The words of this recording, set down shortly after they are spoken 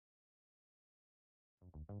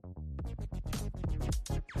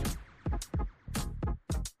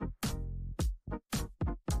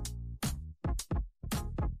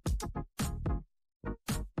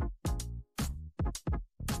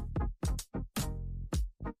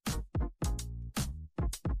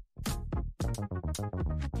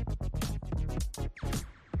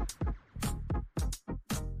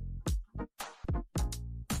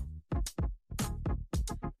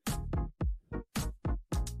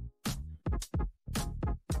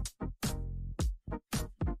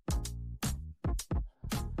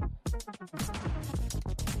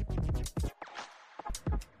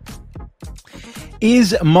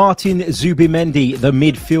Is Martin Zubimendi the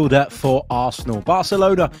midfielder for Arsenal?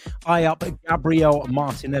 Barcelona eye up Gabriel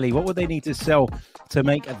Martinelli. What would they need to sell to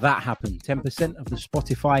make that happen? 10% of the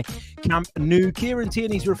Spotify Camp Nou. Kieran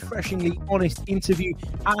Tierney's refreshingly honest interview,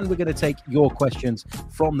 and we're going to take your questions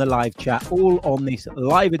from the live chat, all on this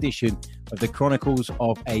live edition of the Chronicles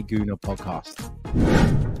of a Gooner podcast.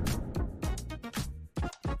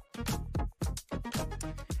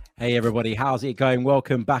 Hey everybody, how's it going?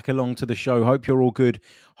 Welcome back along to the show. Hope you're all good.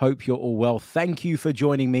 Hope you're all well. Thank you for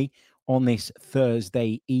joining me on this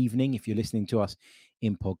Thursday evening. If you're listening to us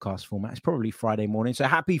in podcast format, it's probably Friday morning. So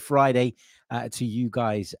happy Friday to you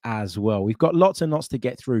guys as well. We've got lots and lots to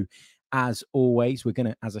get through as always. We're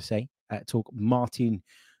going to, as I say, talk Martin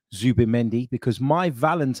Zubimendi, because my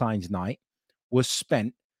Valentine's night was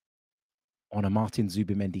spent on a Martin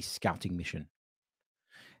Zubimendi scouting mission.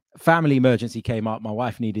 Family emergency came up. My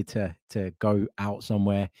wife needed to go out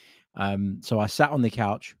somewhere. So I sat on the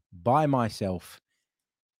couch by myself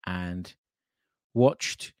and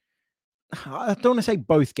watched, I don't want to say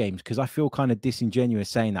both games because I feel kind of disingenuous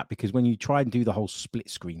saying that, because when you try and do the whole split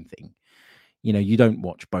screen thing, you know, you don't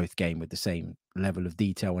watch both games with the same level of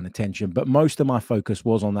detail and attention. But most of my focus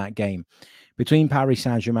was on that game between Paris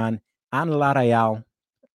Saint-Germain and Real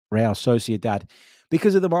Sociedad,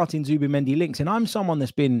 because of the Martin Zubimendi links. And I'm someone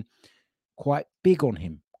that's been quite big on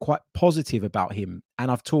him, quite positive about him. And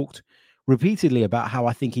I've talked repeatedly about how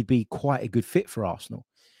I think he'd be quite a good fit for Arsenal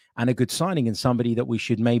and a good signing, and somebody that we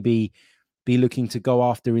should maybe be looking to go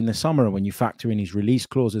after in the summer. And when you factor in his release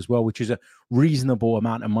clause as well, which is a reasonable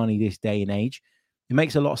amount of money this day and age, it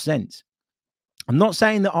makes a lot of sense. I'm not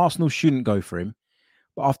saying that Arsenal shouldn't go for him,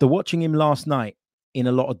 but after watching him last night in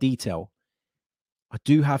a lot of detail, I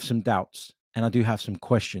do have some doubts. And I do have some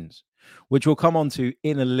questions, which we'll come on to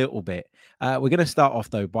in a little bit. We're going to start off,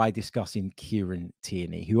 though, by discussing Kieran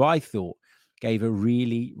Tierney, who I thought gave a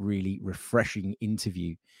really, really refreshing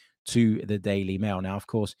interview to the Daily Mail. Now, of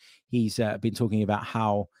course, he's been talking about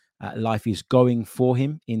how life is going for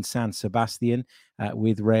him in San Sebastian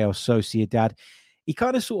with Real Sociedad. He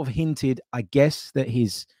kind of sort of hinted, I guess, that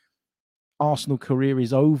his Arsenal career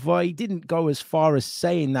is over. He didn't go as far as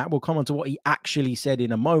saying that. We'll come on to what he actually said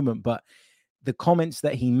in a moment, but the comments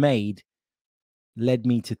that he made led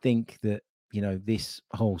me to think that, you know, this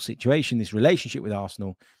whole situation, this relationship with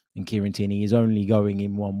Arsenal and Kieran Tierney is only going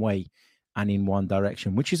in one way and in one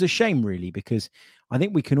direction, which is a shame, really, because I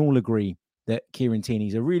think we can all agree that Kieran Tierney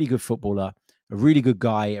is a really good footballer, a really good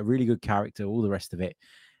guy, a really good character, all the rest of it.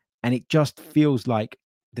 And it just feels like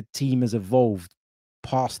the team has evolved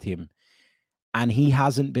past him and he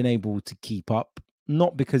hasn't been able to keep up,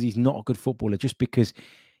 not because he's not a good footballer, just because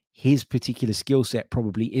his particular skill set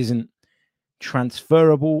probably isn't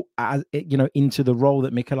transferable, as you know, into the role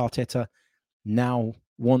that Mikel Arteta now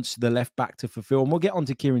wants the left back to fulfill. And we'll get on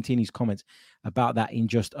to Kieran Tierney's comments about that in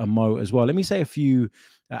just a mo as well. Let me say a few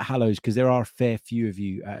hellos, because there are a fair few of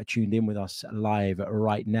you tuned in with us live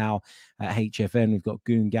right now at HFN. We've got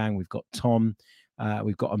Goon Gang, we've got Tom,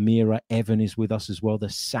 we've got Amira. Evan is with us as well. The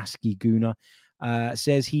Sasky Gooner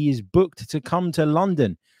says he is booked to come to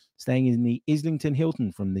London, staying in the Islington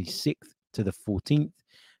Hilton from the 6th to the 14th,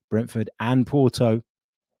 Brentford and Porto.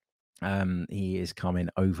 He is coming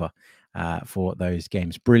over for those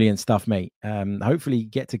games. Brilliant stuff, mate. Hopefully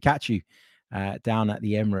get to catch you down at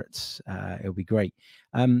the Emirates. It'll be great.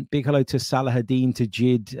 Big hello to Salahadin, to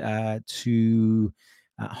Jid, to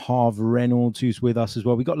Harv Reynolds, who's with us as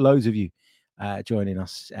well. We've got loads of you joining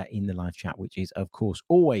us in the live chat, which is, of course,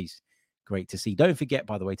 always great to see. Don't forget,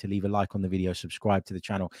 by the way, to leave a like on the video, subscribe to the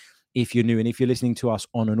channel if you're new, and if you're listening to us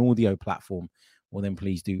on an audio platform, well, then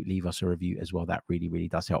please do leave us a review as well. That really, really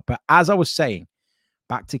does help. But as I was saying,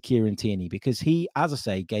 back to Kieran Tierney, because he, as I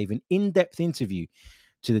say, gave an in-depth interview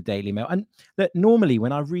to the Daily Mail. And that normally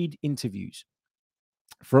when I read interviews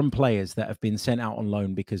from players that have been sent out on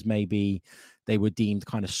loan because maybe they were deemed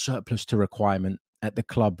kind of surplus to requirement at the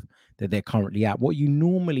club that they're currently at, what you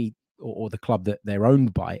normally, or the club that they're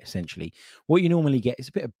owned by, essentially, what you normally get is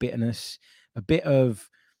a bit of bitterness, a bit of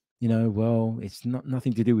well, it's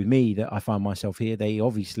nothing to do with me that I find myself here. They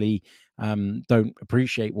obviously don't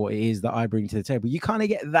appreciate what it is that I bring to the table. You kind of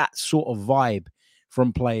get that sort of vibe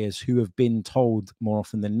from players who have been told more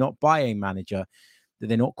often than not by a manager that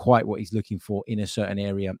they're not quite what he's looking for in a certain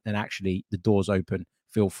area. And actually, the door's open.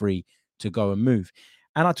 Feel free to go and move.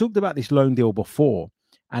 And I talked about this loan deal before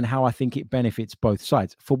and how I think it benefits both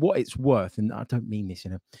sides. For what it's worth, and I don't mean this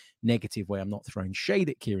in a negative way, I'm not throwing shade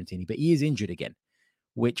at Kieran Tierney, but he is injured again,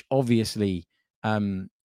 which obviously,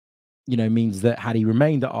 means that had he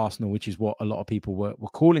remained at Arsenal, which is what a lot of people were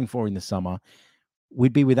calling for in the summer,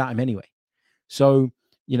 we'd be without him anyway. So,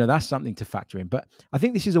 that's something to factor in. But I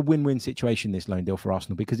think this is a win-win situation, this loan deal for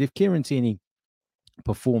Arsenal, because if Kieran Tierney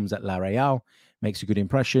performs at La Real, makes a good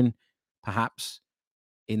impression, perhaps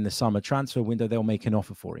in the summer transfer window, they'll make an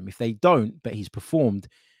offer for him. If they don't, but he's performed,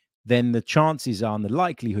 then the chances are and the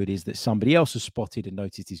likelihood is that somebody else has spotted and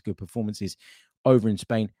noticed his good performances over in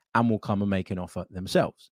Spain and will come and make an offer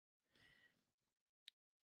themselves.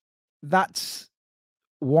 That's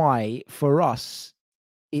why, for us,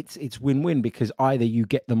 it's win-win, because either you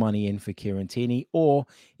get the money in for Kieran Tierney, or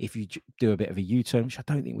if you do a bit of a U-turn, which I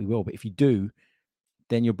don't think we will, but if you do,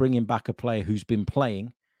 then you're bringing back a player who's been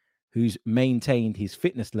playing, who's maintained his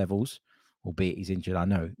fitness levels, albeit he's injured. I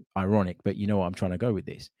know, ironic, but you know what I'm trying to go with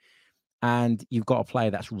this. And you've got a player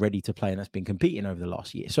that's ready to play and that's been competing over the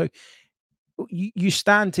last year. So you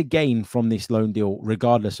stand to gain from this loan deal,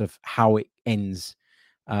 regardless of how it ends,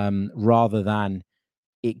 rather than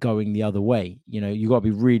it going the other way. You got to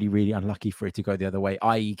be really, really unlucky for it to go the other way,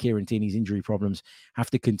 i.e. Kieran Tierney's injury problems have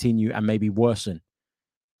to continue and maybe worsen.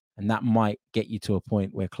 And that might get you to a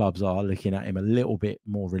point where clubs are looking at him a little bit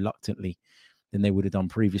more reluctantly than they would have done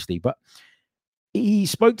previously. But he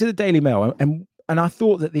spoke to the Daily Mail, and I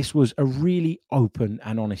thought that this was a really open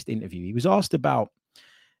and honest interview. He was asked about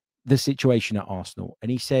the situation at Arsenal,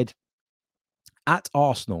 and he said, at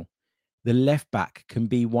Arsenal, the left back can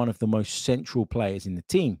be one of the most central players in the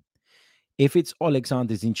team. If it's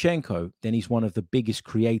Alexander Zinchenko, then he's one of the biggest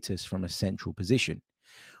creators from a central position.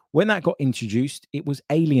 When that got introduced, it was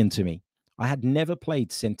alien to me. I had never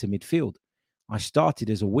played centre midfield. I started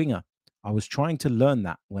as a winger. I was trying to learn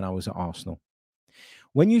that when I was at Arsenal.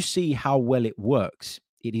 When you see how well it works,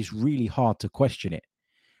 it is really hard to question it.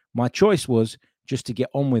 My choice was just to get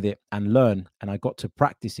on with it and learn, and I got to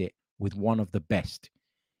practice it with one of the best.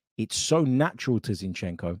 It's so natural to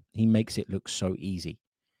Zinchenko. He makes it look so easy.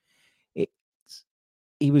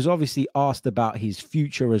 He was obviously asked about his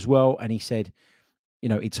future as well, and he said,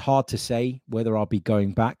 it's hard to say whether I'll be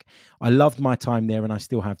going back. I loved my time there, and I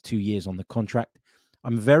still have 2 years on the contract.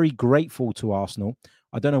 I'm very grateful to Arsenal.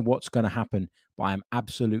 I don't know what's going to happen, but I am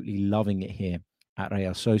absolutely loving it here at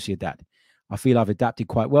Real Sociedad. I feel I've adapted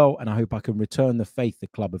quite well, and I hope I can return the faith the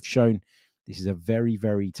club have shown. This is a very,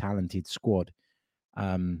 very talented squad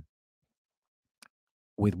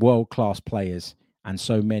with world-class players, and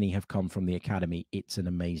so many have come from the academy. It's an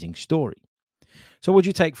amazing story. So what do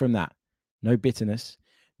you take from that? No bitterness,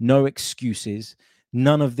 no excuses,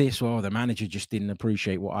 none of this, the manager just didn't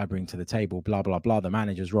appreciate what I bring to the table, blah, blah, blah. The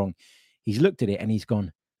manager's wrong. He's looked at it and he's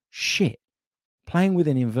gone, shit, playing with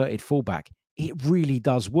an inverted fullback, it really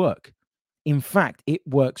does work. In fact, it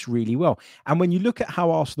works really well. And when you look at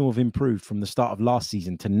how Arsenal have improved from the start of last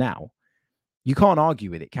season to now, you can't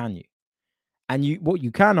argue with it, can you? And what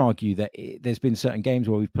you can argue that there's been certain games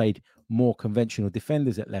where we've played more conventional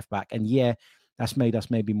defenders at left back, and that's made us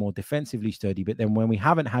maybe more defensively sturdy. But then when we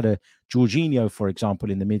haven't had a Jorginho, for example,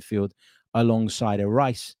 in the midfield alongside a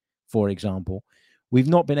Rice, for example, we've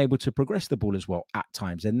not been able to progress the ball as well at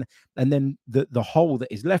times. And then the hole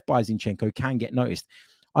that is left by Zinchenko can get noticed.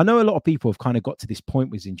 I know a lot of people have kind of got to this point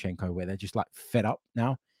with Zinchenko where they're just like fed up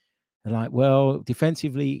now. They're like, well,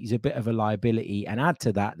 defensively, he's a bit of a liability. And add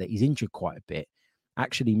to that he's injured quite a bit.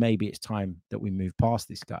 Actually, maybe it's time that we move past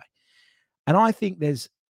this guy. And I think there's,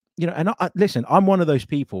 listen, I'm one of those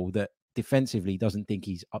people that defensively doesn't think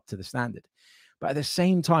he's up to the standard. But at the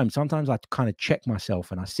same time, sometimes I kind of check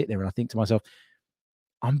myself and I sit there and I think to myself,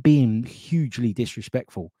 I'm being hugely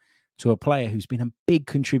disrespectful to a player who's been a big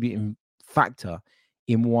contributing factor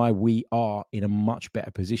in why we are in a much better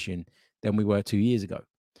position than we were 2 years ago.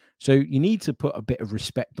 So you need to put a bit of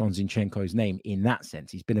respect on Zinchenko's name in that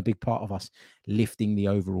sense. He's been a big part of us lifting the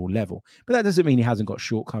overall level. But that doesn't mean he hasn't got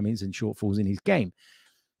shortcomings and shortfalls in his game.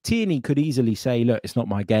 Tierney could easily say, look, it's not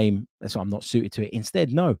my game. That's why I'm not suited to it.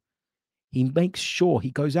 Instead, no. He makes sure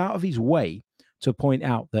he goes out of his way to point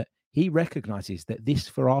out that he recognizes that this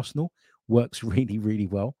for Arsenal works really, really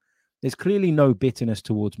well. There's clearly no bitterness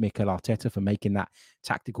towards Mikel Arteta for making that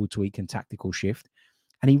tactical tweak and tactical shift.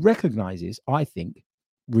 And he recognizes, I think,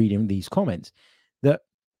 reading these comments, that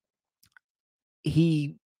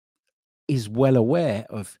he is well aware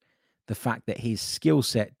of the fact that his skill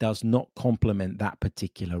set does not complement that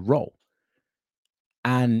particular role.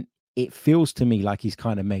 And it feels to me like he's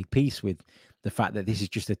kind of made peace with the fact that this is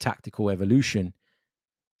just a tactical evolution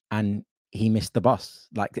and he missed the bus.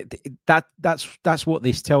 Like that's what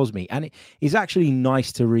this tells me. And it is actually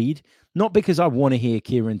nice to read, not because I want to hear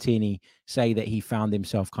Kieran Tierney say that he found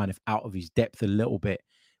himself kind of out of his depth a little bit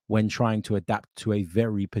when trying to adapt to a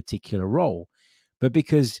very particular role, but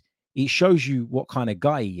because it shows you what kind of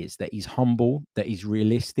guy he is, that he's humble, that he's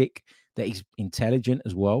realistic, that he's intelligent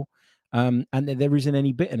as well. And that there isn't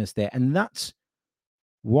any bitterness there. And that's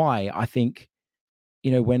why I think,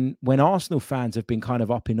 when Arsenal fans have been kind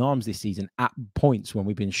of up in arms this season at points when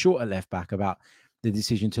we've been short at left back about the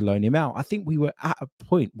decision to loan him out, I think we were at a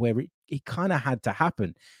point where it kind of had to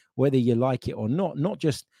happen, whether you like it or not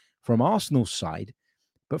just from Arsenal's side,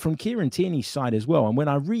 but from Kieran Tierney's side as well. And when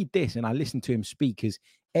I read this and I listen to him speak as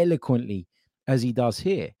eloquently as he does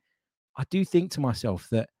here, I do think to myself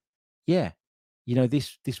that, yeah,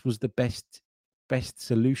 this was the best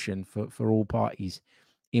solution for all parties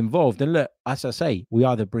involved. And look, as I say, we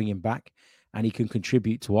either bring him back and he can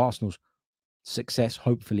contribute to Arsenal's success,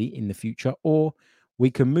 hopefully in the future, or we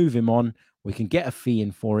can move him on. We can get a fee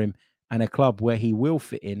in for him and a club where he will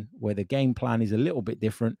fit in, where the game plan is a little bit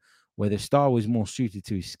different, where the style is more suited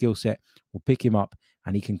to his skill set. We'll pick him up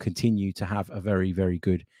and he can continue to have a very, very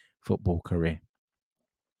good football career.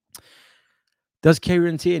 Does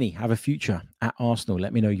Kieran Tierney have a future at Arsenal?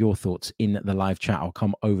 Let me know your thoughts in the live chat. I'll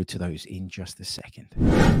come over to those in just a second.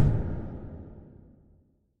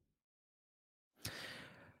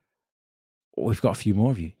 We've got a few more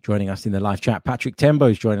of you joining us in the live chat. Patrick Tembo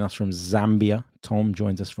is joining us from Zambia. Tom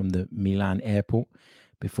joins us from the Milan airport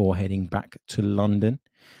before heading back to London.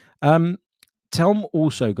 Tom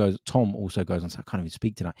also goes on, so I can't even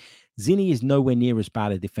speak tonight. Zinni is nowhere near as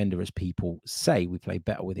bad a defender as people say. We play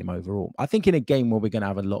better with him overall. I think in a game where we're going to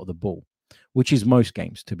have a lot of the ball, which is most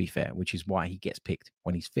games, to be fair, which is why he gets picked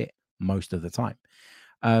when he's fit most of the time.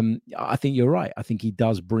 I think you're right. I think he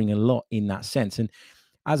does bring a lot in that sense. And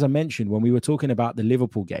as I mentioned, when we were talking about the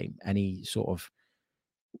Liverpool game, and he sort of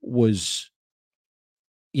was,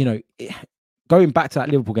 going back to that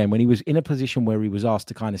Liverpool game, when he was in a position where he was asked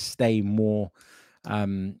to kind of stay more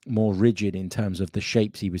rigid in terms of the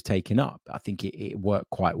shapes he was taking up, I think it worked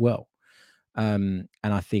quite well. And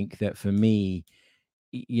I think that for me,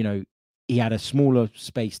 he had a smaller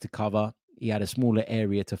space to cover. He had a smaller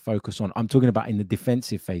area to focus on. I'm talking about in the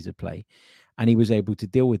defensive phase of play, and he was able to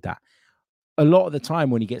deal with that. A lot of the time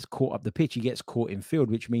when he gets caught up the pitch, he gets caught in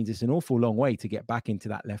field, which means it's an awful long way to get back into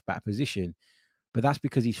that left back position. But that's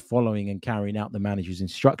because he's following and carrying out the manager's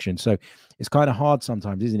instructions. So it's kind of hard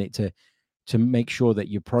sometimes, isn't it, to make sure that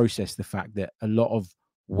you process the fact that a lot of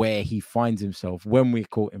where he finds himself when we're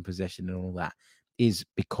caught in possession and all that is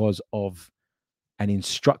because of an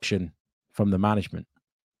instruction from the management.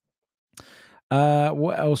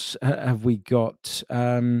 What else have we got?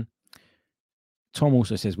 Tom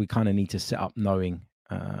also says we kind of need to set up knowing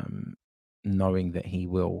that he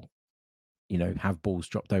will, have balls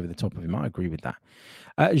dropped over the top of him. I agree with that.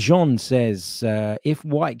 Jean says, if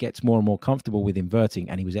White gets more and more comfortable with inverting,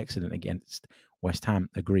 and he was excellent against West Ham,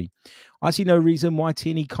 agree. I see no reason why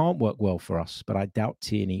Tierney can't work well for us, but I doubt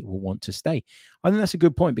Tierney will want to stay. I think that's a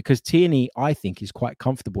good point, because Tierney, I think, is quite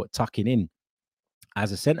comfortable at tucking in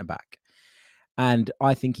as a centre-back. And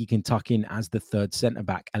I think he can tuck in as the third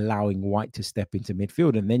centre-back, allowing White to step into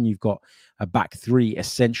midfield. And then you've got a back three,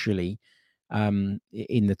 essentially,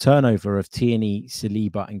 in the turnover of Tierney,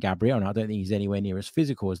 Saliba, and Gabriel. And I don't think he's anywhere near as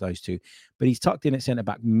physical as those two, but he's tucked in at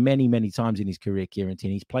centre-back many, many times in his career, Kieran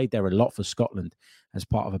Tierney. He's played there a lot for Scotland as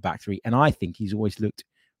part of a back three. And I think he's always looked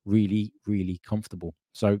really, really comfortable.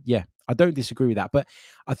 So, yeah, I don't disagree with that. But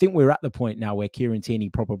I think we're at the point now where Kieran Tierney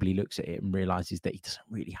probably looks at it and realises that he doesn't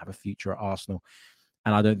really have a future at Arsenal.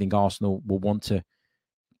 And I don't think Arsenal will want to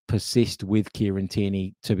persist with Kieran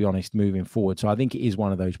Tierney, to be honest, moving forward. So I think it is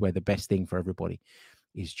one of those where the best thing for everybody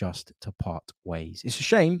is just to part ways. It's a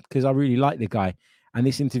shame, because I really like the guy, and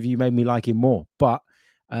this interview made me like him more. But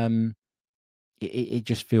it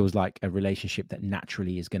just feels like a relationship that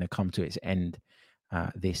naturally is going to come to its end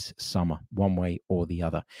this summer, one way or the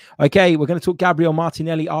other. Okay, we're going to talk Gabriel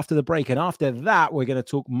Martinelli after the break. And after that, we're going to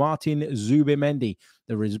talk Martin Zubimendi.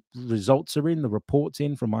 The results are in, the reports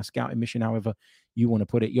in from my scouting mission, however you want to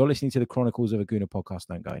put it. You're listening to the Chronicles of a Gooner podcast.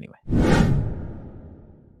 Don't go anywhere.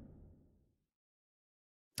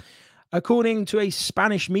 According to a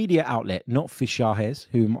Spanish media outlet, not Fichajes,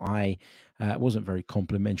 whom I wasn't very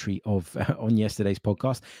complimentary of on yesterday's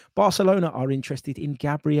podcast, Barcelona are interested in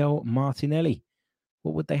Gabriel Martinelli.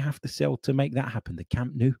 What would they have to sell to make that happen? The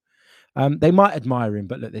Camp Nou? They might admire him,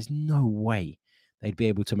 but look, there's no way they'd be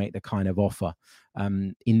able to make the kind of offer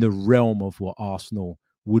in the realm of what Arsenal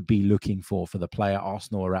would be looking for the player.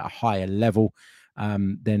 Arsenal are at a higher level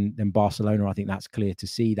than Barcelona. I think that's clear to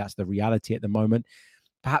see. That's the reality at the moment.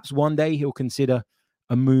 Perhaps one day he'll consider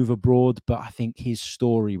a move abroad, but I think his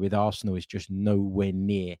story with Arsenal is just nowhere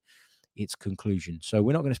near its conclusion. So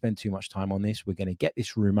we're not going to spend too much time on this. We're going to get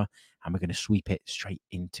this rumor and we're going to sweep it straight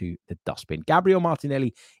into the dustbin. Gabriel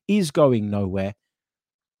Martinelli is going nowhere.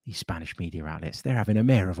 These Spanish media outlets, they're having a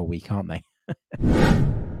mare of a week, aren't they?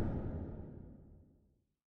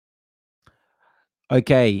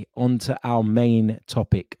 Okay, on to our main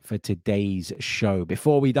topic for today's show.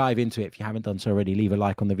 Before we dive into it, if you haven't done so already, leave a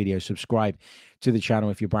like on the video, subscribe to the channel.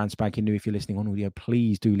 If you're brand spanking new, if you're listening on audio,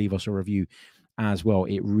 please do leave us a review as well.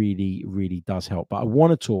 It really, really does help. But I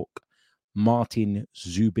want to talk Martin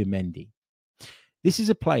Zubimendi. This is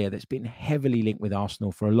a player that's been heavily linked with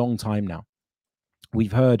Arsenal for a long time now.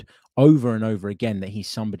 We've heard over and over again that he's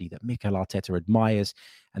somebody that Mikel Arteta admires,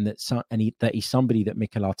 and that he's somebody that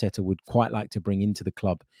Mikel Arteta would quite like to bring into the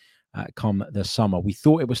club come the summer. We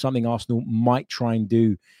thought it was something Arsenal might try and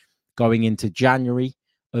do going into January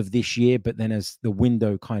of this year, but then as the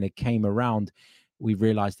window kind of came around, we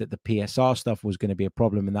realized that the PSR stuff was going to be a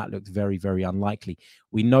problem, and that looked very, very unlikely.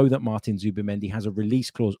 We know that Martin Zubimendi has a release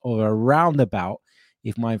clause of around about,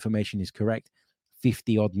 if my information is correct,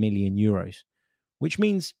 50 odd million euros. Which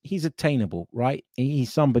means he's attainable, right?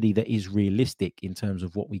 He's somebody that is realistic in terms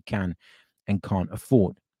of what we can and can't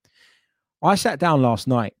afford. I sat down last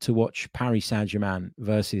night to watch Paris Saint-Germain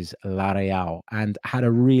versus La Real and had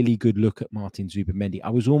a really good look at Martin Zubimendi.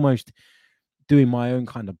 I was almost doing my own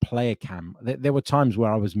kind of player cam. There were times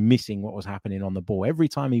where I was missing what was happening on the ball. Every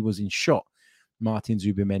time he was in shot, Martin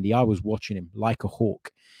Zubimendi, I was watching him like a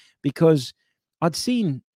hawk because I'd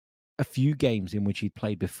seen a few games in which he'd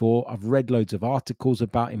played before. I've read loads of articles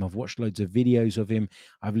about him. I've watched loads of videos of him.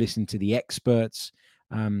 I've listened to the experts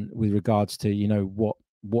with regards to,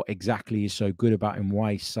 what exactly is so good about him,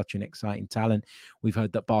 why he's such an exciting talent. We've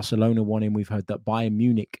heard that Barcelona want him. We've heard that Bayern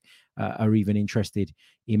Munich are even interested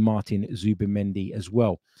in Martin Zubimendi as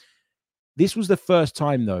well. This was the first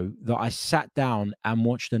time, though, that I sat down and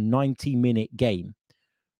watched a 90-minute game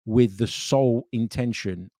with the sole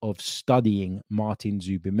intention of studying Martin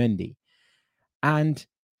Zubimendi. And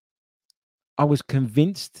I was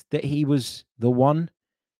convinced that he was the one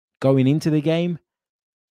going into the game,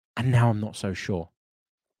 and now I'm not so sure.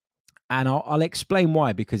 And I'll explain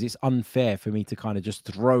why, because it's unfair for me to kind of just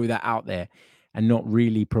throw that out there and not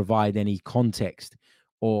really provide any context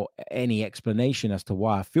or any explanation as to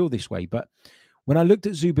why I feel this way. But when I looked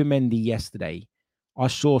at Zubimendi yesterday, I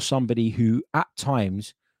saw somebody who at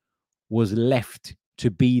times was left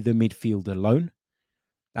to be the midfield alone.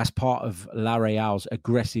 That's part of La Real's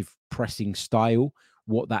aggressive pressing style.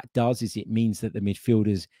 What that does is it means that the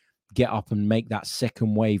midfielders get up and make that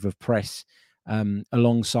second wave of press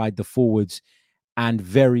alongside the forwards. And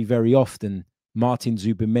very, very often, Martin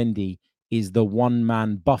Zubimendi is the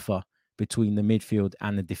one-man buffer between the midfield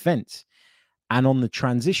and the defense. And on the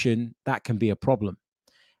transition, that can be a problem.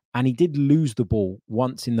 And he did lose the ball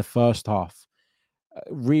once in the first half,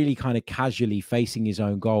 really kind of casually facing his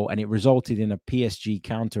own goal, and it resulted in a PSG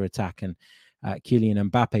counter-attack, and Kylian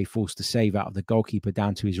Mbappe forced to save out of the goalkeeper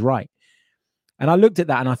down to his right. And I looked at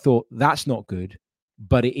that and I thought, that's not good,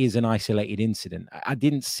 but it is an isolated incident. I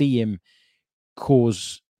didn't see him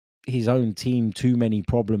cause his own team too many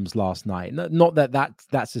problems last night. Not that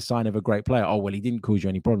that's a sign of a great player. Oh, well, he didn't cause you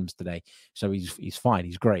any problems today, so he's fine,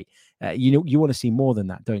 he's great. You want to see more than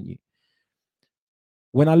that, don't you?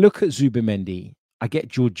 When I look at Zubimendi, I get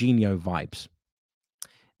Jorginho vibes.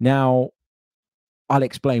 Now, I'll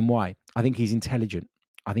explain why. I think he's intelligent.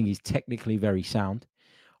 I think he's technically very sound.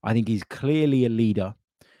 I think he's clearly a leader.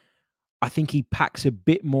 I think he packs a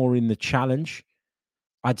bit more in the challenge,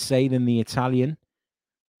 I'd say, than the Italian.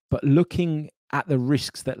 But looking at the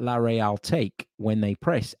risks that La Real take when they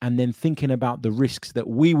press, and then thinking about the risks that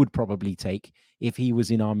we would probably take if he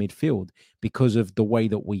was in our midfield because of the way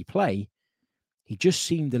that we play, he just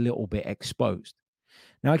seemed a little bit exposed.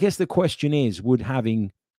 Now, I guess the question is, would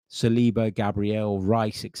having Saliba, Gabriel,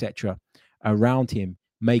 Rice, etc. around him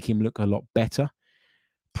make him look a lot better?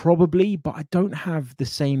 Probably, but I don't have the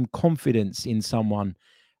same confidence in someone.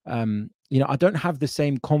 I don't have the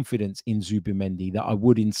same confidence in Zubimendi that I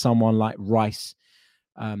would in someone like Rice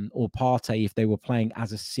or Partey if they were playing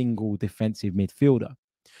as a single defensive midfielder.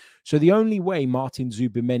 So the only way Martin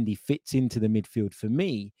Zubimendi fits into the midfield for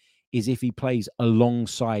me is if he plays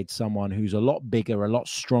alongside someone who's a lot bigger, a lot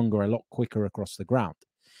stronger, a lot quicker across the ground.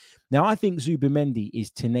 Now, I think Zubimendi is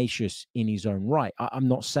tenacious in his own right. I'm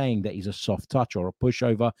not saying that he's a soft touch or a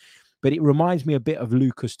pushover, but it reminds me a bit of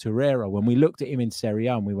Lucas Torreira when we looked at him in Serie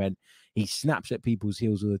A and we went, he snaps at people's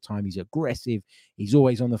heels all the time. He's aggressive. He's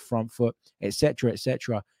always on the front foot, etc.,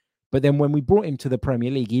 etc. But then when we brought him to the Premier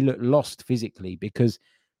League, he looked lost physically because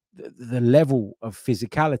the level of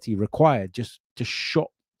physicality required just shot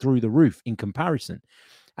through the roof in comparison.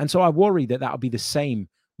 And so I worry that that'll be the same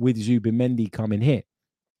with Zubimendi coming here.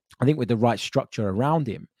 I think with the right structure around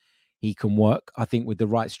him, he can work. I think with the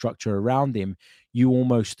right structure around him, you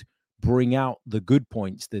almost bring out the good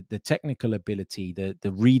points, the technical ability,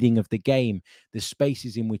 the reading of the game, the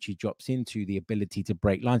spaces in which he drops into, the ability to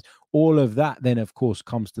break lines. All of that then, of course,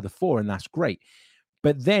 comes to the fore, and that's great.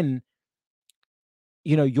 But then,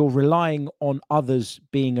 you're relying on others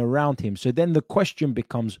being around him. So then the question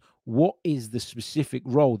becomes, what is the specific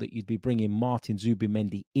role that you'd be bringing Martin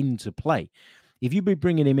Zubimendi into play? If you'd be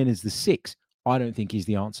bringing him in as the 6, I don't think he's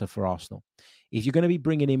the answer for Arsenal. If you're going to be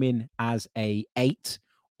bringing him in as a 8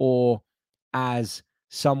 or as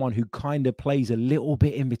someone who kind of plays a little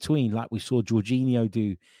bit in between, like we saw Jorginho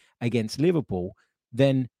do against Liverpool,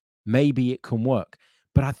 then maybe it can work.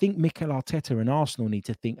 But I think Mikel Arteta and Arsenal need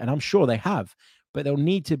to think, and I'm sure they have, but they'll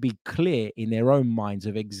need to be clear in their own minds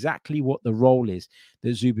of exactly what the role is that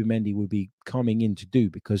Zubimendi will be coming in to do,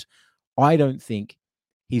 because I don't think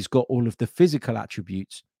he's got all of the physical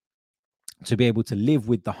attributes to be able to live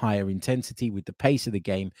with the higher intensity, with the pace of the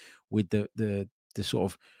game, with the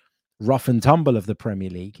sort of rough and tumble of the Premier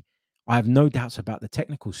League. I have no doubts about the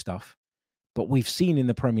technical stuff, but we've seen in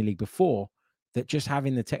the Premier League before that just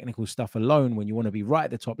having the technical stuff alone when you want to be right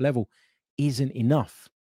at the top level isn't enough.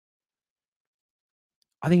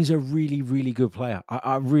 I think he's a really, really good player.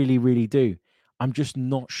 I really, really do. I'm just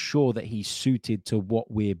not sure that he's suited to what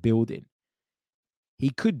we're building.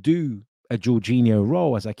 He could do a Jorginho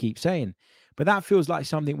role, as I keep saying, but that feels like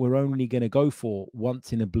something we're only going to go for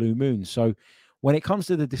once in a blue moon. So when it comes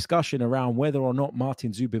to the discussion around whether or not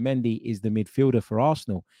Martin Zubimendi is the midfielder for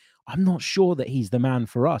Arsenal, I'm not sure that he's the man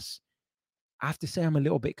for us. I have to say I'm a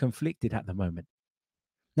little bit conflicted at the moment.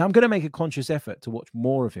 Now, I'm going to make a conscious effort to watch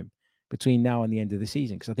more of him between now and the end of the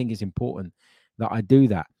season, because I think it's important that I do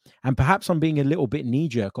that. And perhaps I'm being a little bit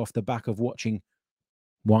knee-jerk off the back of watching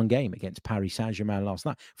one game against Paris Saint-Germain last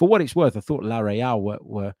night. For what it's worth, I thought La Real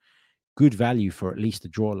were good value for at least a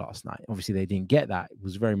draw last night. Obviously, they didn't get that. It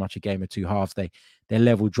was very much a game of two halves. Their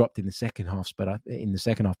level dropped in the second half, but I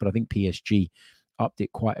think PSG upped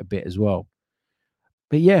it quite a bit as well.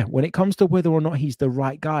 But yeah, when it comes to whether or not he's the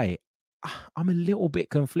right guy, I'm a little bit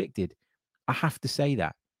conflicted. I have to say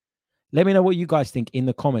that. Let me know what you guys think in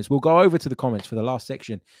the comments. We'll go over to the comments for the last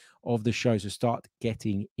section of the show, so start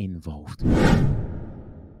getting involved.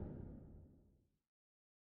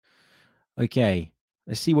 Okay,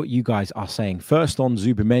 let's see what you guys are saying. First on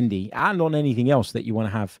Zubimendi and on anything else that you want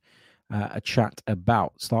to have a chat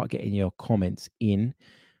about. Start getting your comments in.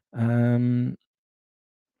 What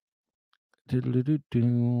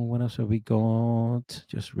else have we got?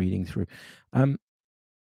 Just reading through.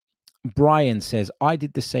 Brian says, I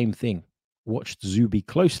did the same thing. Watched Zubi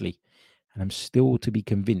closely, and I'm still to be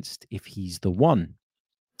convinced if he's the one.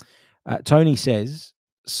 Tony says,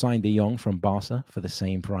 signed De Jong from Barca for the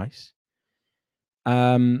same price.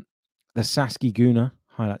 The Saski Guna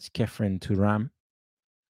highlights Kefren Turam.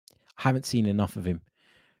 I haven't seen enough of him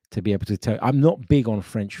to be able to tell. I'm not big on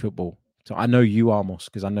French football, so I know you are, Moss,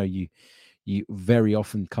 because I know you very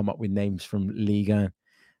often come up with names from Liga,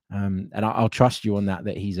 and I'll trust you on that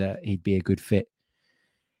he'd be a good fit.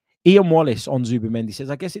 Ian Wallace on Zubimendi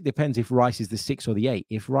says, I guess it depends if Rice is the 6 or the 8.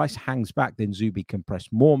 If Rice hangs back, then Zubi can press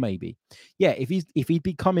more, maybe. Yeah, if he'd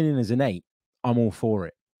be coming in as an 8, I'm all for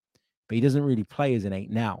it. But he doesn't really play as an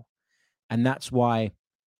 8 now. And that's why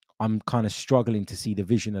I'm kind of struggling to see the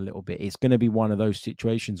vision a little bit. It's going to be one of those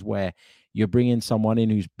situations where you're bringing someone in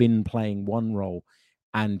who's been playing one role,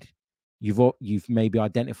 and you've maybe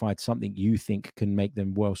identified something you think can make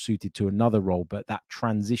them well suited to another role, but that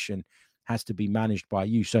transition has to be managed by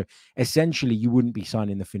you. So essentially, you wouldn't be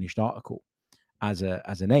signing the finished article as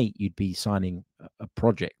an 8. You'd be signing a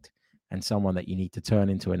project and someone that you need to turn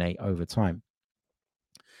into an 8 over time.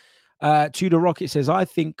 Tudor Rocket says, I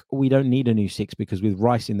think we don't need a new 6 because with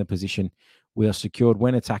Rice in the position, we are secured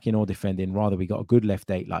when attacking or defending. Rather, we got a good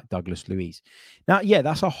left 8 like Douglas Luiz. Now, yeah,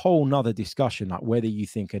 that's a whole nother discussion, like whether you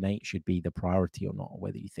think an 8 should be the priority or not, or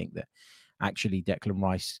whether you think that actually Declan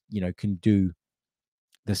Rice, can do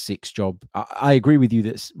the 6 job. I agree with you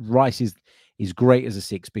that Rice is great as a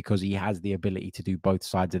 6 because he has the ability to do both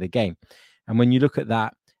sides of the game. And when you look at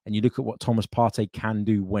that, and you look at what Thomas Partey can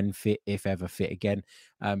do when fit, if ever fit again,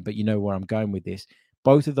 but you know where I'm going with this.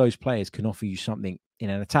 both of those players can offer you something in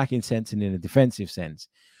an attacking sense and in a defensive sense.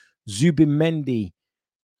 Zubimendi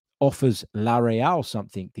offers La Real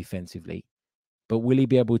something defensively, but will he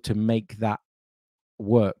be able to make that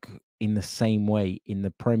work in the same way in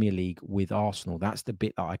the Premier League with Arsenal? That's the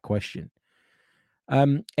bit that I question.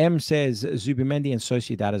 M says Zubimendi and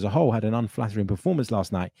Sociedad as a whole had an unflattering performance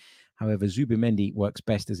last night. However, Zubimendi works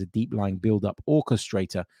best as a deep-lying build-up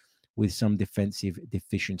orchestrator with some defensive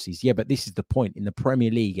deficiencies. Yeah, but this is the point. In the Premier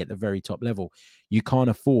League at the very top level, you can't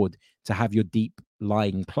afford to have your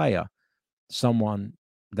deep-lying player someone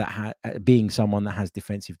that being someone that has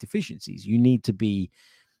defensive deficiencies. You need to be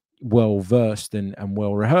well versed and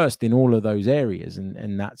well rehearsed in all of those areas,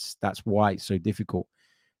 and that's why it's so difficult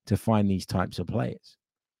to find these types of players.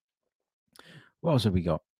 What else have we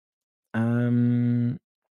got?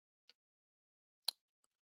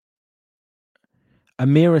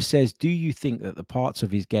 Amira says, do you think that the parts of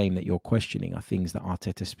his game that you're questioning are things that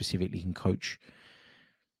Arteta specifically can coach?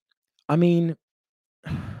 I mean,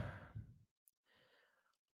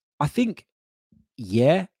 I think,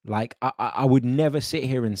 yeah, like I would never sit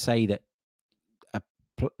here and say that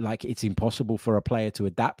like it's impossible for a player to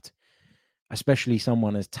adapt, especially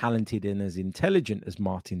someone as talented and as intelligent as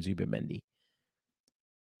Martin Zubimendi.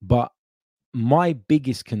 But my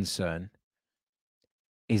biggest concern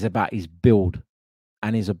is about his build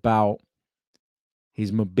and is about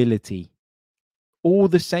his mobility. All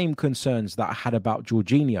the same concerns that I had about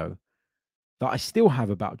Jorginho, that I still have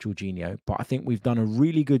about Jorginho, but I think we've done a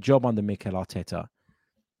really good job under Mikel Arteta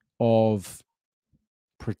of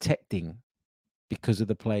protecting because of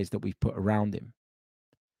the players that we've put around him.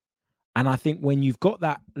 And I think when you've got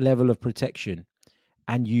that level of protection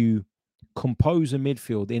and you compose a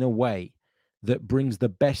midfield in a way that brings the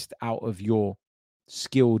best out of your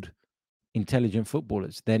skilled, intelligent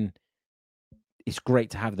footballers, then it's great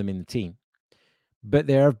to have them in the team. But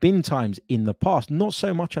there have been times in the past, not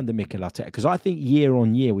so much under Mikel Arteta, because I think year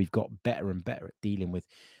on year we've got better and better at dealing with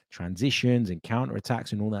transitions and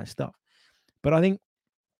counterattacks and all that stuff. But I think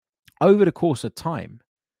over the course of time,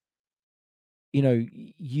 you know,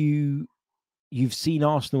 you've seen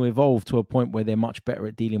Arsenal evolve to a point where they're much better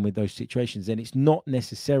at dealing with those situations. And it's not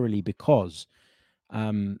necessarily because,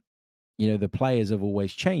 the players have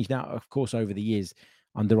always changed. Now, of course, over the years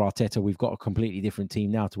under Arteta, we've got a completely different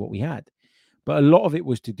team now to what we had. But a lot of it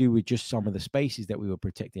was to do with just some of the spaces that we were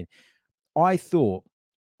protecting. I thought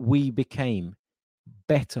we became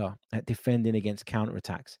better at defending against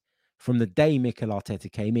counterattacks from the day Mikel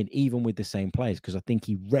Arteta came in, even with the same players, because I think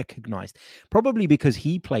he recognized, probably because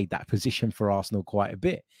he played that position for Arsenal quite a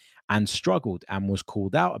bit and struggled and was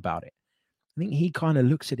called out about it. I think he kind of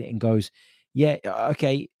looks at it and goes, yeah,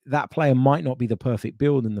 okay, that player might not be the perfect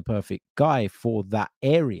build and the perfect guy for that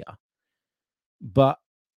area, but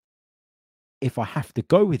if I have to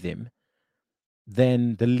go with him,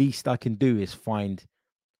 then the least I can do is find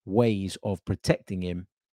ways of protecting him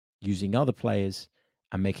using other players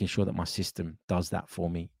and making sure that my system does that for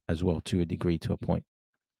me as well, to a degree, to a point.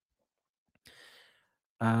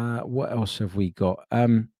 What else have we got?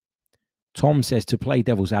 Tom says, to play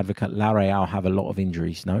devil's advocate, La Real have a lot of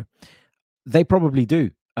injuries. No, they probably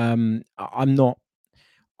do. I'm not.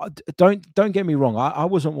 Don't get me wrong. I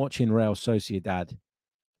wasn't watching Real Sociedad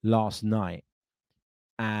last night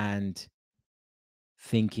and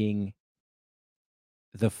thinking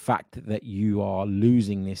the fact that you are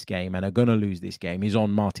losing this game and are going to lose this game is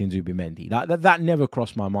on Martin Zubimendi. That never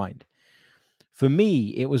crossed my mind. For me,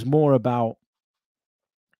 it was more about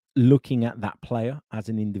looking at that player as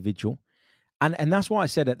an individual. And that's why I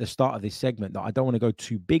said at the start of this segment that I don't want to go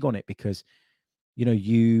too big on it, because,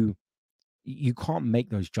 you can't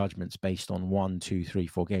make those judgments based on 1, 2, 3,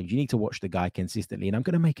 4 games. You need to watch the guy consistently. And I'm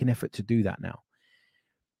going to make an effort to do that now.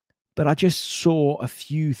 But I just saw a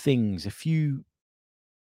few things, a few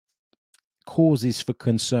causes for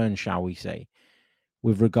concern, shall we say,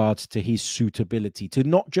 with regards to his suitability to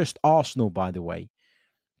not just Arsenal, by the way,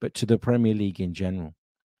 but to the Premier League in general.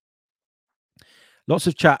 Lots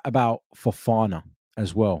of chat about Fofana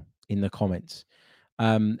as well in the comments.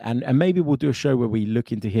 And maybe we'll do a show where we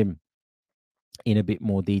look into him in a bit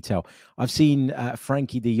more detail. I've seen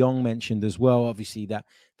Frankie de Jong mentioned as well. Obviously,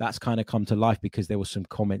 that's kind of come to life because there were some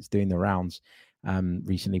comments doing the rounds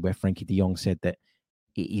recently where Frankie de Jong said that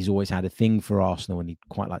he's always had a thing for Arsenal and he'd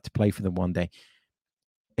quite like to play for them one day.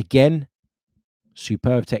 Again,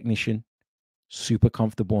 superb technician, super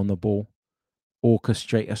comfortable on the ball,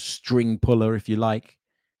 orchestrate a string puller, if you like,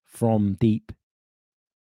 from deep.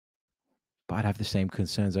 But I'd have the same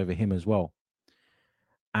concerns over him as well.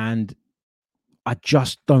 And I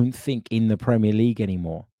just don't think in the Premier League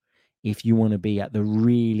anymore, if you want to be at the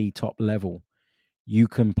really top level, you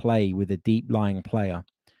can play with a deep-lying player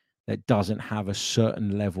that doesn't have a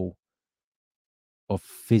certain level of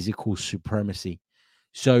physical supremacy.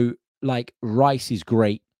 So, like, Rice is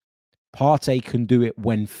great. Partey can do it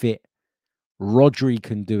when fit. Rodri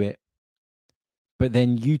can do it. But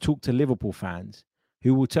then you talk to Liverpool fans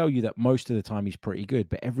who will tell you that most of the time he's pretty good.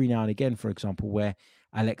 But every now and again, for example, where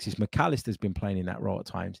Alexis McAllister's been playing in that role at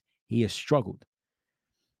times, he has struggled.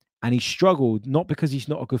 And he's struggled not because he's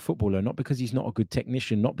not a good footballer, not because he's not a good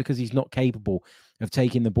technician, not because he's not capable of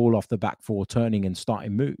taking the ball off the back four, turning and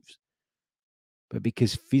starting moves, but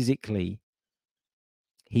because physically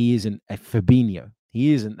he isn't a Fabinho.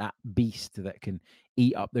 He isn't that beast that can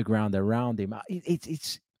eat up the ground around him.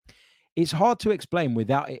 It's hard to explain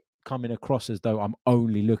without it coming across as though I'm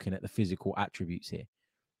only looking at the physical attributes here.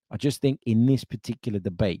 I just think in this particular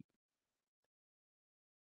debate,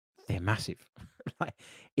 they're massive. Like,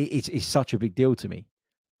 it's such a big deal to me.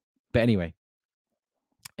 But anyway,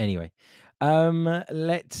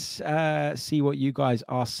 let's see what you guys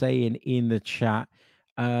are saying in the chat.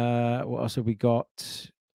 What else have we got?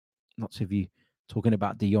 Lots of you talking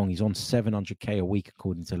about De Jong. He's on 700k a week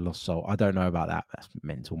according to Los Sol. I don't know about that. That's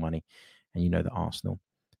mental money, and you know that Arsenal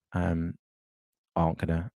aren't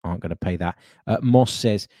gonna pay that. Moss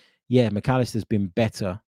says, yeah, McAllister's been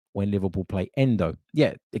better when Liverpool play Endo.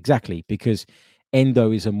 Yeah, exactly, because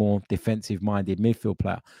Endo is a more defensive-minded midfield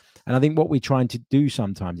player. And I think what we're trying to do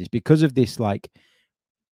sometimes is because of this like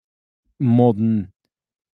modern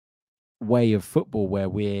way of football where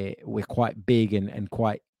we're quite big and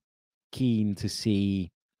quite keen to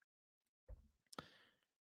see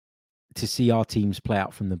our teams play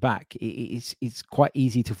out from the back. It's quite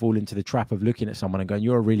easy to fall into the trap of looking at someone and going,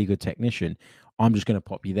 you're a really good technician, I'm just going to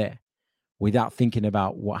pop you there, without thinking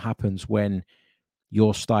about what happens when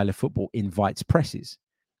your style of football invites presses.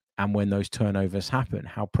 And when those turnovers happen,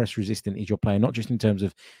 how press resistant is your player, not just in terms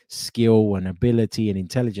of skill and ability and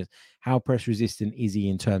intelligence, how press resistant is he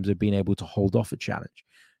in terms of being able to hold off a challenge,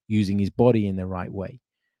 using his body in the right way.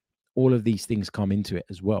 All of these things come into it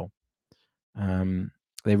as well.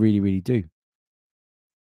 They really, really do.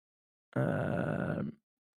 Let's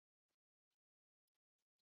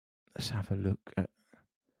have a look at.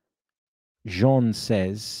 Jean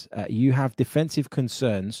says, you have defensive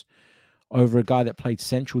concerns over a guy that played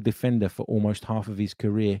central defender for almost half of his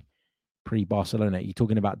career pre-Barcelona. You're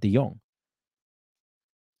talking about De Jong.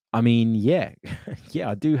 I mean, yeah,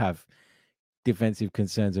 I do have defensive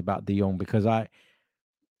concerns about De Jong because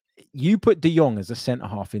you put De Jong as a centre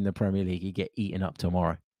half in the Premier League, he'd get eaten up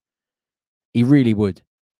tomorrow. He really would.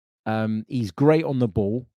 He's great on the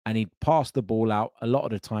ball and he'd pass the ball out a lot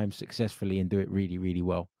of the time successfully and do it really, really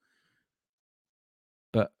well.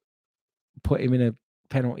 But put him in a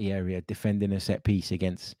penalty area defending a set piece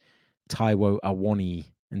against Taiwo Awoniyi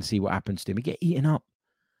and see what happens to him. He'd get eaten up.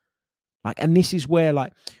 And this is where,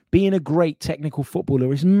 being a great technical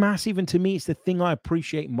footballer is massive. And to me, it's the thing I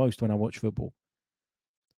appreciate most when I watch football.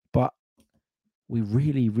 But we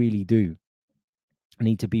really, really do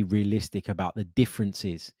need to be realistic about the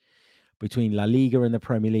differences between La Liga and the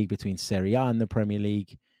Premier League, between Serie A and the Premier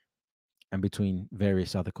League, and between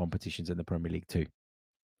various other competitions in the Premier League too.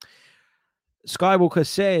 Skywalker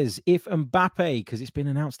says, if Mbappe, because it's been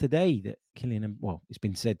announced today that it's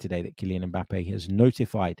been said today that Kylian Mbappe has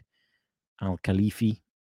notified Al Khalifi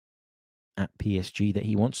at PSG that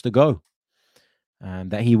he wants to go,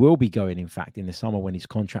 that he will be going, in fact, in the summer when his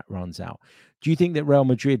contract runs out. Do you think that Real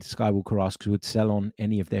Madrid, Skywalker asks, would sell on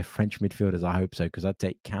any of their French midfielders? I hope so, because I'd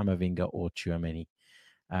take Camavinga or Tchouaméni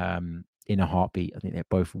in a heartbeat. I think they're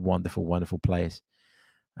both wonderful, wonderful players.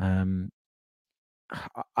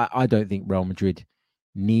 I don't think Real Madrid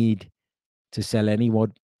need to sell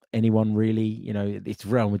anyone really. It's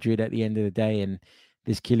Real Madrid at the end of the day, and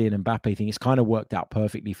this Kylian Mbappe thing, it's kind of worked out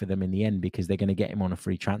perfectly for them in the end because they're going to get him on a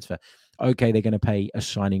free transfer. Okay, they're going to pay a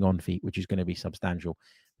signing on fee, which is going to be substantial.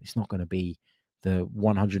 It's not going to be the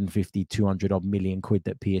 150, 200 odd million quid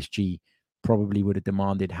that PSG probably would have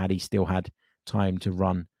demanded had he still had time to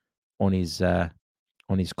run on his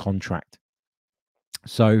contract.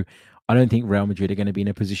 So I don't think Real Madrid are going to be in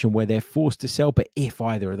a position where they're forced to sell. But if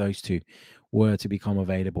either of those two were to become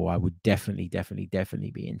available, I would definitely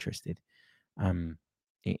be interested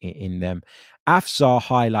in them. Afsar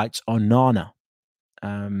highlights Onana,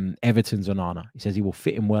 Everton's Onana. He says he will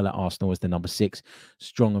fit in well at Arsenal as the number 6,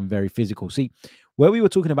 strong and very physical. See, where we were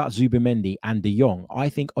talking about Zubimendi and De Jong, I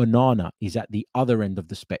think Onana is at the other end of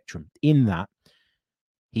the spectrum in that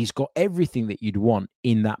he's got everything that you'd want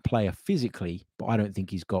in that player physically, but I don't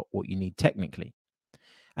think he's got what you need technically.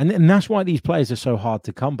 And that's why these players are so hard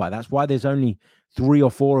to come by. That's why there's only 3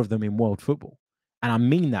 or 4 of them in world football. And I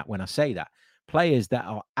mean that when I say that. players that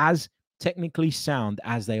are as technically sound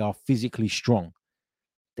as they are physically strong.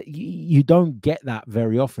 You don't get that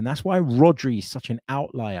very often. That's why Rodri is such an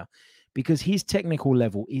outlier, because his technical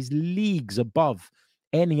level is leagues above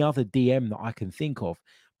any other DM that I can think of.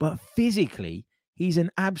 But physically, he's an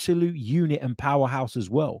absolute unit and powerhouse as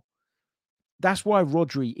well. That's why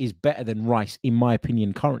Rodri is better than Rice, in my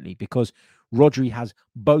opinion, currently, because Rodri has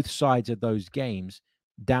both sides of those games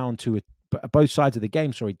down to both sides of the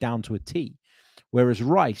game, down to a T. Whereas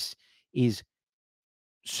Rice is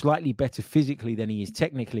slightly better physically than he is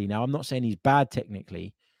technically. Now, I'm not saying he's bad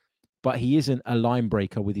technically, but he isn't a line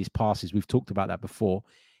breaker with his passes. We've talked about that before.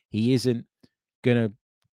 He isn't going to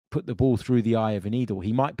put the ball through the eye of a needle.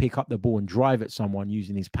 He might pick up the ball and drive at someone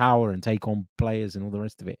using his power and take on players and all the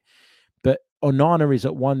rest of it. But Onana is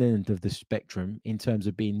at one end of the spectrum in terms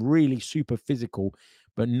of being really super physical,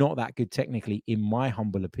 but not that good technically, in my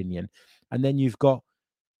humble opinion. And then you've got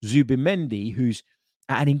Zubimendi, who's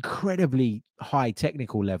at an incredibly high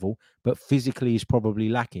technical level, but physically is probably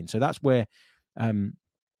lacking. So that's where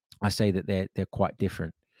I say that they're quite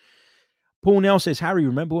different. Paul Nell says, Harry,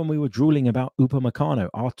 remember when we were drooling about Upamecano?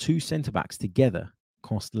 Our two centre-backs together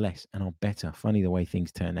cost less and are better. Funny the way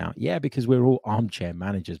things turn out. Yeah, because we're all armchair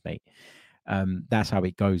managers, mate. That's how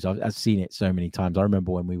it goes. I've seen it so many times. I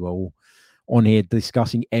remember when we were all on here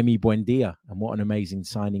discussing Emi Buendia and what an amazing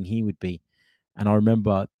signing he would be. And I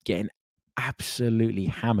remember getting absolutely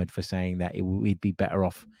hammered for saying that we'd be better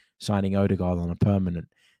off signing Odegaard on a permanent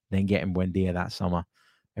than getting Buendia that summer.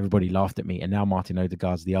 Everybody laughed at me. And now Martin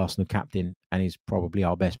Odegaard's the Arsenal captain and is probably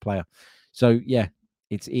our best player. So, yeah,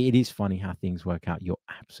 it is funny how things work out. You're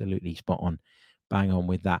absolutely spot on. Bang on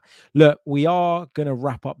with that. Look, we are going to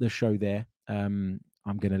wrap up the show there. I'm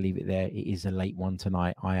going to leave it there. It is a late one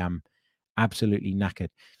tonight. I am absolutely knackered.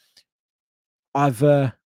 I've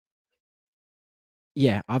had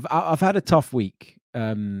a tough week.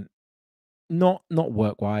 Not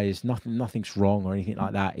work-wise. Nothing's wrong or anything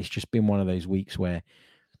like that. It's just been one of those weeks where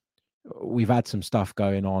we've had some stuff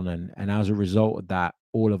going on, and as a result of that,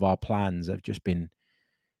 all of our plans have just been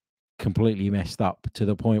completely messed up to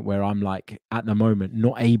the point where I'm like, at the moment,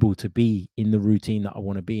 not able to be in the routine that I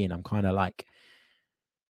want to be in. I'm kind of like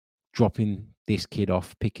dropping this kid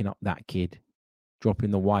off, picking up that kid, dropping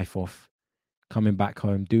the wife off, coming back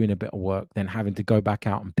home, doing a bit of work, then having to go back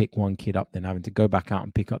out and pick one kid up, then having to go back out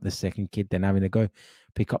and pick up the second kid, then having to go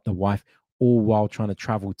pick up the wife, all while trying to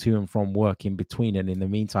travel to and from work in between and in the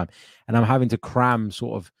meantime. And I'm having to cram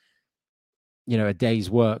sort of, a day's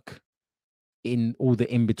work in all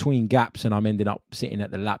the in-between gaps, and I'm ending up sitting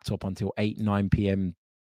at the laptop until 8, 9 p.m.,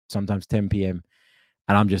 sometimes 10 p.m.,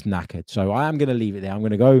 and I'm just knackered. So I am going to leave it there. I'm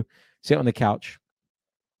going to go sit on the couch.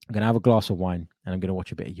 I'm going to have a glass of wine, and I'm going to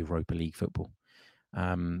watch a bit of Europa League football.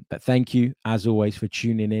 But thank you, as always, for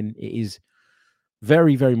tuning in. It is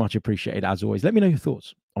very, very much appreciated, as always. Let me know your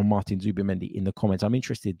thoughts on Martin Zubimendi in the comments. I'm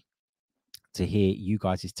interested to hear you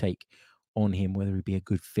guys' take on him, whether he'd be a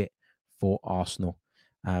good fit for Arsenal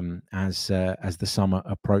as the summer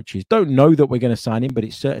approaches. Don't know that we're going to sign him, but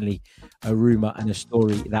it's certainly a rumour and a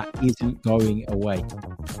story that isn't going away.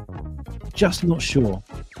 Just not sure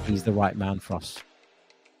he's the right man for us.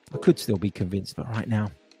 I could still be convinced, but right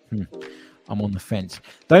now, I'm on the fence.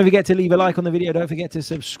 Don't forget to leave a like on the video. Don't forget to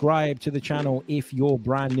subscribe to the channel if you're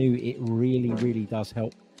brand new. It really, really does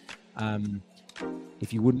help.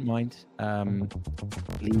 If you wouldn't mind,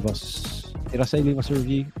 leave us... Did I say leave us a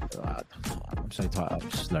review? I'm so tired. I'm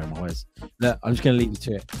just slurring my words. Look, I'm just going to leave you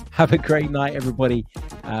to it. Have a great night, everybody.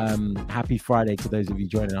 Happy Friday to those of you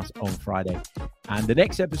joining us on Friday. And the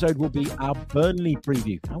next episode will be our Burnley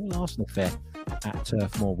preview. How will Arsenal fare at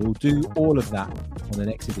Turf Moor? We'll do all of that on the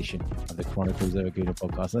next edition of the Chronicles of a Gooner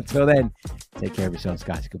podcast. Until then, take care of yourselves,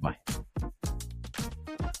 guys. Goodbye.